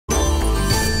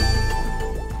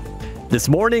This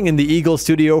morning in the Eagle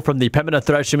studio from the Pembina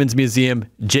Threshermen's Museum,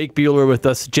 Jake Buhler with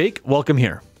us. Jake, welcome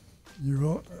here.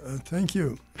 Thank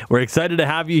you. We're excited to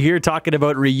have you here talking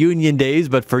about reunion days.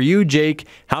 But for you, Jake,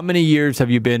 how many years have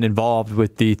you been involved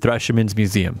with the Threshermen's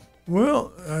Museum?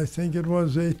 Well, I think it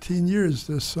was 18 years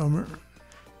this summer.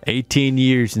 18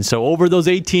 years. And so over those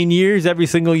 18 years, every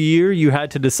single year, you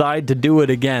had to decide to do it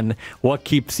again. What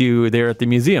keeps you there at the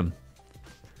museum?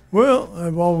 Well,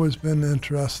 I've always been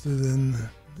interested in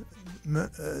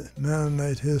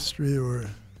Mennonite history or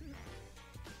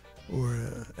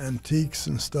antiques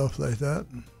and stuff like that.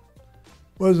 It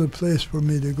was a place for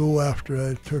me to go after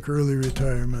I took early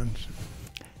retirement.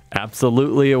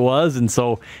 Absolutely it was. And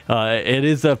so it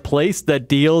is a place that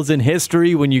deals in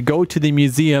history. When you go to the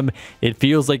museum, it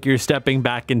feels like you're stepping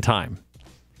back in time.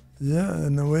 Yeah,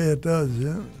 in a way it does,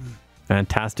 yeah.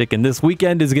 Fantastic. And this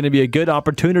weekend is going to be a good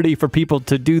opportunity for people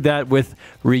to do that with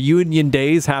reunion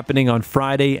days happening on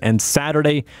Friday and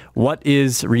Saturday. What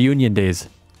is reunion days?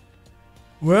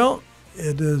 Well,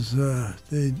 it is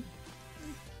the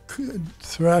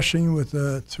thrashing with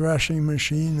a thrashing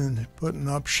machine and putting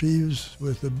up sheaves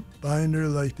with a binder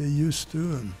like they used to,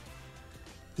 and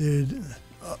they did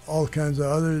all kinds of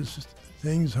other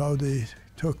things, how they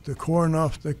took the corn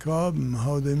off the cob and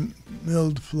how they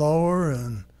milled flour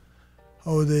and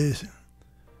how they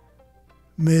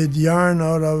made yarn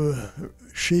out of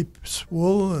sheep's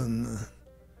wool, and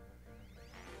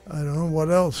I don't know what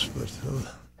else, but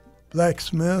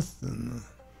blacksmith and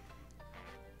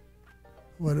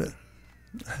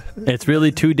It's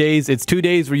really 2 days. It's 2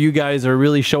 days where you guys are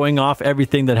really showing off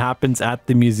everything that happens at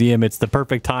the museum. It's the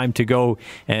perfect time to go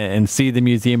and see the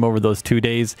museum over those 2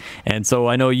 days. And so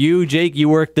I know you, Jake, you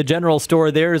work the general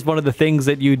store there is one of the things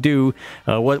that you do.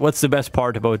 What's the best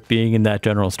part about being in that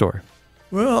general store?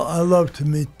 Well, I love to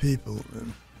meet people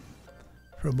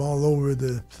from all over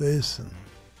the place and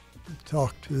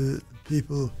talk to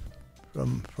people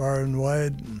from far and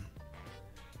wide and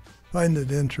find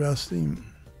it interesting.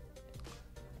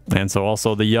 And so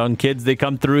also the young kids, they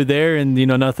come through there and, you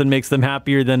know, nothing makes them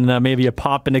happier than maybe a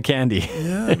pop and a candy.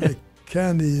 Yeah, the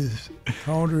candy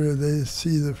counter, they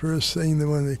see the first thing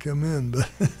when they come in. But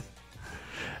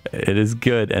it is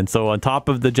good. And so on top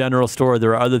of the general store,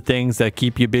 there are other things that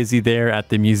keep you busy there at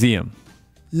the museum.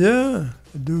 Yeah,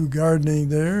 I do gardening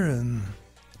there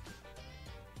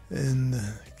and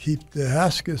keep the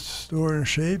Haskett store in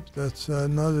shape. That's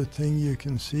another thing you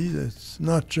can see. It's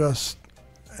not just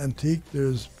antique.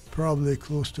 There's probably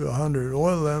close to 100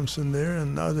 oil lamps in there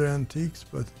and other antiques,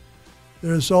 but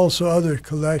there's also other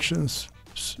collections.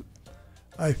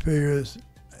 I figure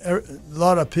a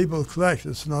lot of people collect.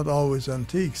 It's not always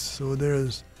antiques. So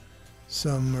there's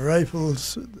some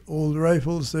rifles, old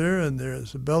rifles there, and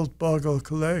there's a belt buckle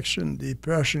collection,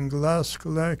 depression glass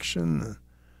collection,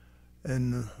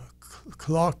 and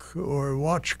clock or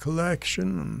watch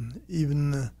collection, and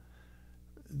even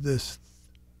the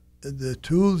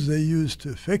tools they use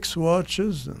to fix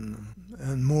watches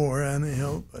and more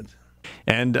anyhow.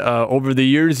 And over the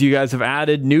years, you guys have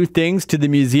added new things to the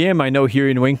museum. I know here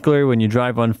in Winkler, when you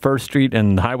drive on 1st Street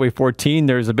and Highway 14,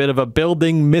 there's a bit of a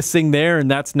building missing there, and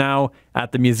that's now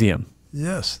at the museum.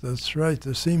 Yes, that's right,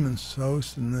 the Siemens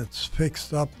house, and it's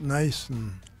fixed up nice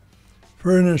and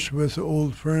furnished with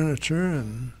old furniture,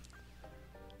 and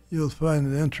you'll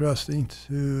find it interesting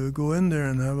to go in there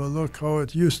and have a look how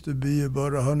it used to be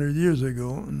about 100 years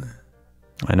ago.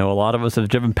 I know a lot of us have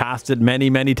driven past it many,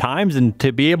 many times, and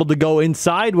to be able to go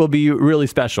inside will be really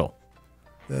special.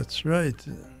 That's right.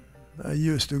 I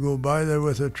used to go by there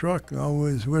with a truck. I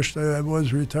always wished I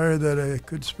was retired that I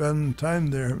could spend time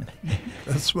there.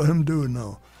 That's what I'm doing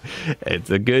now.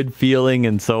 It's a good feeling.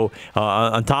 And so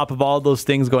on top of all those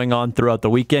things going on throughout the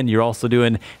weekend, you're also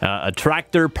doing a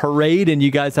tractor parade, and you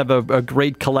guys have a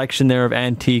great collection there of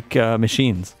antique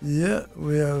machines. Yeah,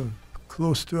 we have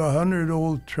close to 100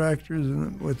 old tractors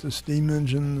with the steam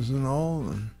engines and all.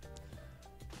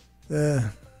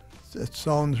 And it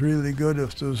sounds really good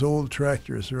if those old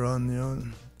tractors are on, you know.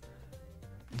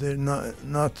 They're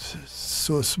not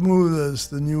so smooth as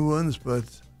the new ones, but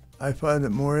I find it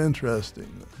more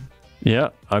interesting. Yeah,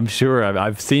 I'm sure.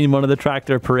 I've seen one of the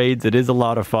tractor parades. It is a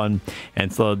lot of fun.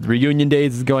 And so Reunion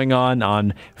Days is going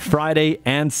on Friday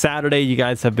and Saturday. You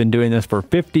guys have been doing this for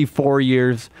 54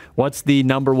 years. What's the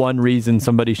number one reason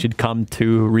somebody should come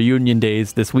to Reunion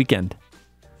Days this weekend?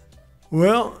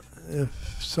 Well,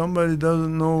 if somebody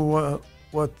doesn't know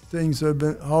what things have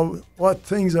gone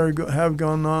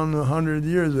on 100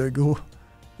 years ago,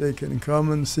 they can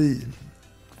come and see.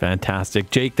 Fantastic.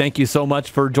 Jake, thank you so much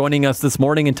for joining us this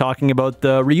morning and talking about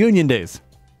the Reunion Days.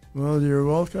 Well, you're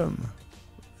welcome.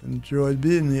 Enjoyed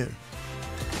being here.